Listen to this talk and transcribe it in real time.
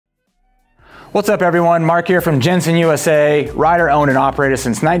What's up everyone, Mark here from Jenson USA, rider owned and operated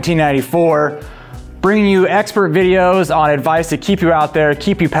since 1994, bringing you expert videos on advice to keep you out there,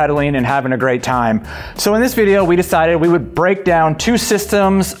 keep you pedaling and having a great time. So in this video, we decided we would break down two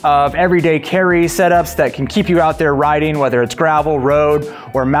systems of everyday carry setups that can keep you out there riding, whether it's gravel, road,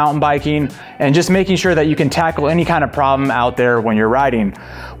 or mountain biking, and just making sure that you can tackle any kind of problem out there when you're riding.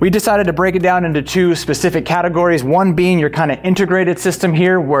 We decided to break it down into two specific categories, one being your kind of integrated system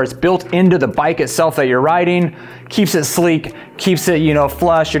here, where it's built into the bike itself that you're riding, keeps it sleek, keeps it,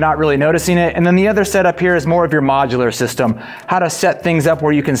 flush, you're not really noticing it. And then the other setup here is more of your modular system, how to set things up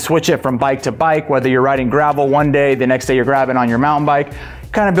where you can switch it from bike to bike, whether you're riding gravel one day, the next day you're grabbing on your mountain bike.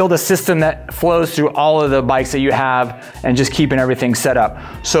 Kind of build a system that flows through all of the bikes that you have and just keeping everything set up.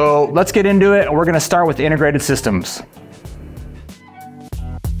 So let's get into it. We're gonna start with the integrated systems.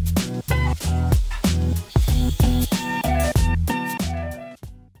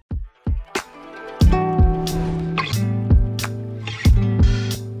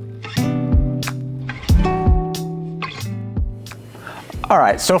 All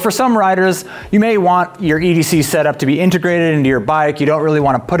right, so for some riders, you may want your EDC setup to be integrated into your bike. You don't really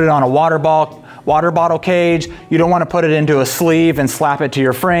want to put it on a water bottle cage. You don't want to put it into a sleeve and slap it to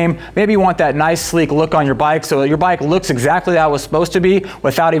your frame. Maybe you want that nice sleek look on your bike so that your bike looks exactly how it was supposed to be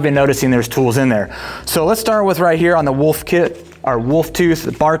without even noticing there's tools in there. So let's start with right here on the Wolf kit, our Wolf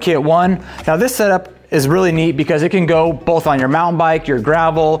Tooth Bar Kit 1. Now this setup is really neat because it can go both on your mountain bike, your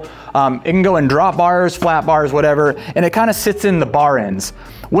gravel, it can go in drop bars, flat bars, whatever, and it kind of sits in the bar ends.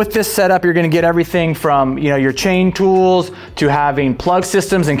 With this setup, you're gonna get everything from your chain tools to having plug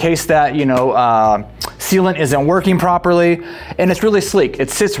systems in case that sealant isn't working properly, and it's really sleek. It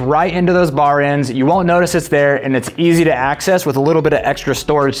sits right into those bar ends. You won't notice it's there, and it's easy to access with a little bit of extra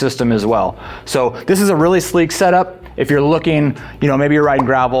storage system as well. So this is a really sleek setup. If you're looking, maybe you're riding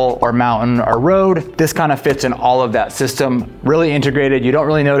gravel or mountain or road, this kind of fits in all of that system. Really integrated, you don't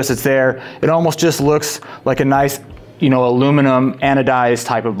really notice it's there. It almost just looks like a nice, aluminum anodized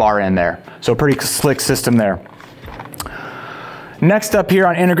type of bar end there. So pretty slick system there. Next up here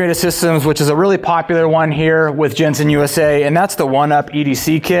on integrated systems, which is a really popular one here with Jenson USA, and that's the OneUp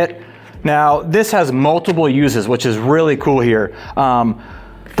EDC kit. Now, this has multiple uses, which is really cool here.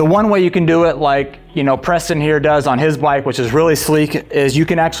 The one way you can do it, like Preston here does on his bike, which is really sleek, is you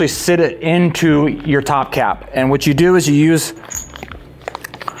can actually sit it into your top cap. And what you do is you use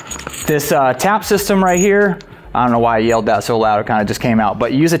this tap system right here. I don't know why I yelled that so loud, it kind of just came out.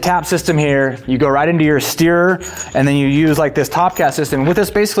 But you use a tap system here, you go right into your steerer, and then you use like this top cap system. What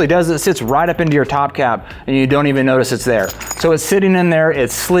this basically does is it sits right up into your top cap, and you don't even notice it's there. So it's sitting in there,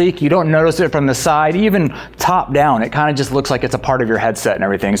 it's sleek, you don't notice it from the side, even top down. It kind of just looks like it's a part of your headset and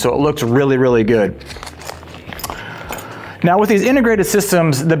everything. So it looks really, really good. Now with these integrated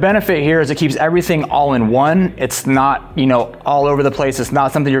systems, the benefit here is it keeps everything all in one. It's not, all over the place. It's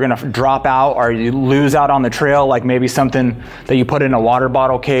not something you're gonna drop out or you lose out on the trail, like maybe something that you put in a water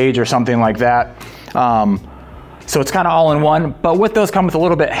bottle cage or something like that. So it's kind of all in one, but with those come with a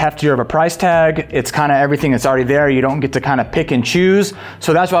little bit heftier of a price tag. It's kind of everything that's already there. You don't get to kind of pick and choose.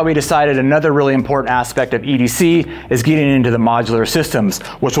 So that's why we decided another really important aspect of EDC is getting into the modular systems,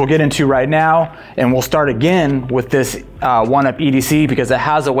 which we'll get into right now. And we'll start again with this OneUp EDC because it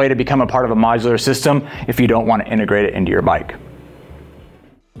has a way to become a part of a modular system if you don't want to integrate it into your bike.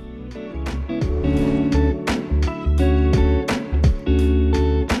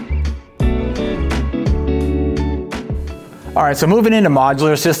 All right, so moving into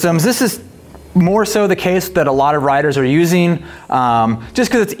modular systems, this is more so the case that a lot of riders are using, just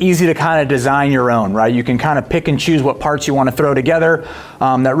because it's easy to kind of design your own, right? You can kind of pick and choose what parts you want to throw together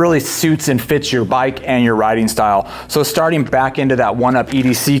that really suits and fits your bike and your riding style. So starting back into that OneUp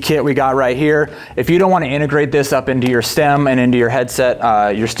EDC kit we got right here, if you don't want to integrate this up into your stem and into your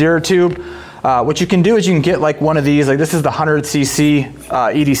headset, your steerer tube, what you can do is you can get like one of these, like this is the 100cc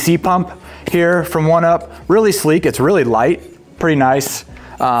EDC pump here from OneUp. Really sleek, it's really light, pretty nice.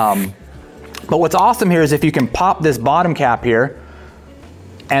 But what's awesome here is if you can pop this bottom cap here,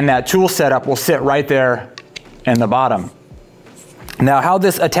 and that tool setup will sit right there in the bottom. Now how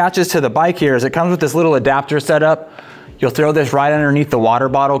this attaches to the bike here is it comes with this little adapter setup. You'll throw this right underneath the water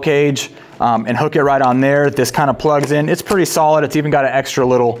bottle cage and hook it right on there. This kind of plugs in. It's pretty solid. It's even got an extra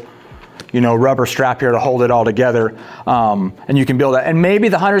little rubber strap here to hold it all together. And you can build that. And maybe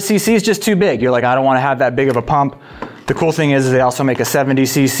the 100cc is just too big. You're like, I don't want to have that big of a pump. The cool thing is they also make a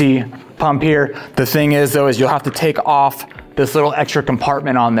 70cc pump here. The thing is though, is you'll have to take off this little extra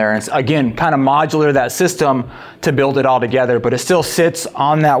compartment on there. And it's, again, kind of modular, that system, to build it all together, but it still sits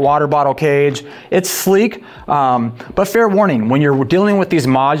on that water bottle cage. It's sleek, but fair warning, when you're dealing with these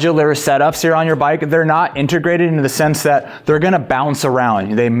modular setups here on your bike, they're not integrated in the sense that they're gonna bounce around.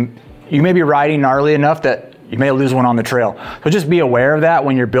 You may be riding gnarly enough that you may lose one on the trail. So just be aware of that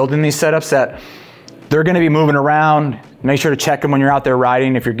when you're building these setups, that they're gonna be moving around. Make sure to check them when you're out there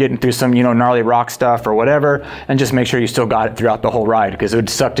riding if you're getting through some, gnarly rock stuff or whatever, and just make sure you still got it throughout the whole ride, because it would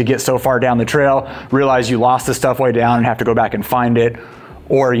suck to get so far down the trail, realize you lost the stuff way down and have to go back and find it,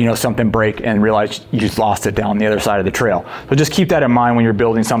 or something break and realize you just lost it down the other side of the trail. So just keep that in mind when you're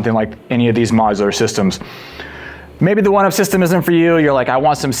building something like any of these modular systems. Maybe the OneUp system isn't for you. You're like, I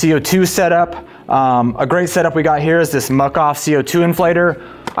want some CO2 setup. A great setup we got here is this Muc-Off CO2 inflator.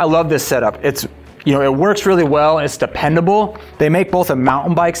 I love this setup. It's it works really well, it's dependable. They make both a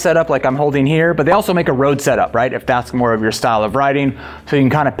mountain bike setup like I'm holding here, but they also make a road setup, right? If that's more of your style of riding, so you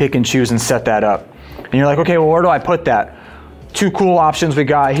can kind of pick and choose and set that up. And you're like, okay, well, where do I put that? Two cool options we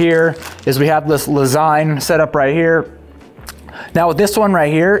got here is we have this Lezyne setup right here. Now with this one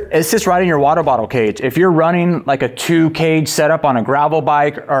right here, it sits right in your water bottle cage. If you're running like a 2-cage setup on a gravel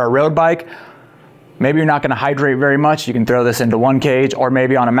bike or a road bike, maybe you're not gonna hydrate very much, you can throw this into 1 cage, or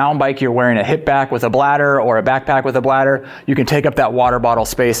maybe on a mountain bike you're wearing a hip back with a bladder or a backpack with a bladder. You can take up that water bottle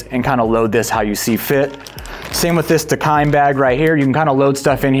space and kind of load this how you see fit. Same with this Dakine bag right here. You can kind of load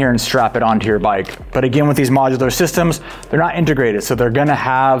stuff in here and strap it onto your bike. But again, with these modular systems, they're not integrated, so they're gonna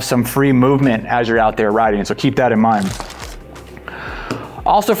have some free movement as you're out there riding, so keep that in mind.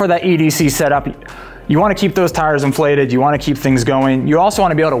 Also for that EDC setup, you want to keep those tires inflated, you want to keep things going. You also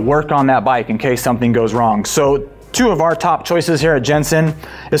want to be able to work on that bike in case something goes wrong. So 2 of our top choices here at Jenson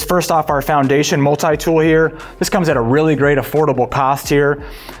is, first off, our foundation multi-tool here. This comes at a really great affordable cost here,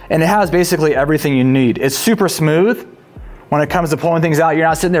 and it has basically everything you need. It's super smooth. When it comes to pulling things out, you're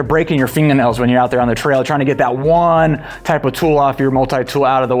not sitting there breaking your fingernails when you're out there on the trail trying to get that one type of tool off your multi-tool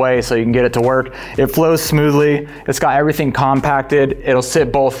out of the way so you can get it to work. It flows smoothly. It's got everything compacted. It'll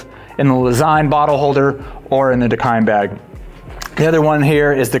sit both in the Lezyne bottle holder or in the Dakine bag. The other one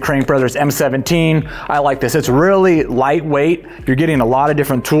here is the Crank Brothers M17. I like this. It's really lightweight. You're getting a lot of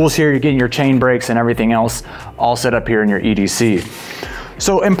different tools here. You're getting your chain brakes and everything else all set up here in your EDC.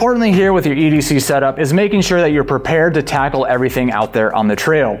 So importantly here with your EDC setup is making sure that you're prepared to tackle everything out there on the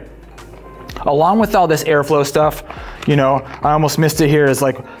trail. Along with all this airflow stuff, I almost missed it here, is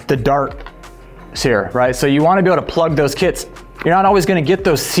like the darts here, right? So you want to be able to plug those kits. You're not always going to get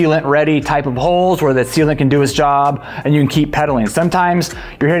those sealant ready type of holes where the sealant can do its job and you can keep pedaling. Sometimes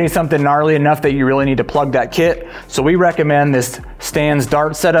you're hitting something gnarly enough that you really need to plug that kit. So we recommend this Stan's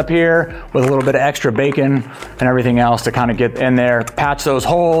dart setup here with a little bit of extra bacon and everything else to kind of get in there, patch those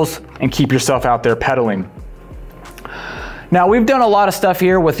holes, and keep yourself out there pedaling. Now we've done a lot of stuff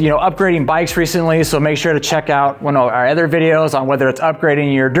here with upgrading bikes recently, so make sure to check out one of our other videos on whether it's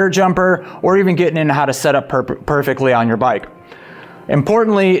upgrading your dirt jumper or even getting into how to set up perfectly on your bike.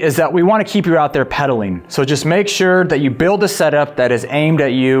 Importantly is that we want to keep you out there pedaling. So just make sure that you build a setup that is aimed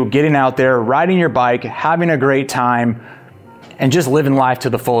at you getting out there, riding your bike, having a great time, and just living life to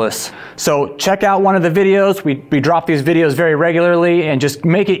the fullest. So check out one of the videos. We drop these videos very regularly and just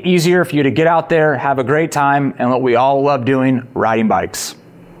make it easier for you to get out there, have a great time, and what we all love doing, riding bikes.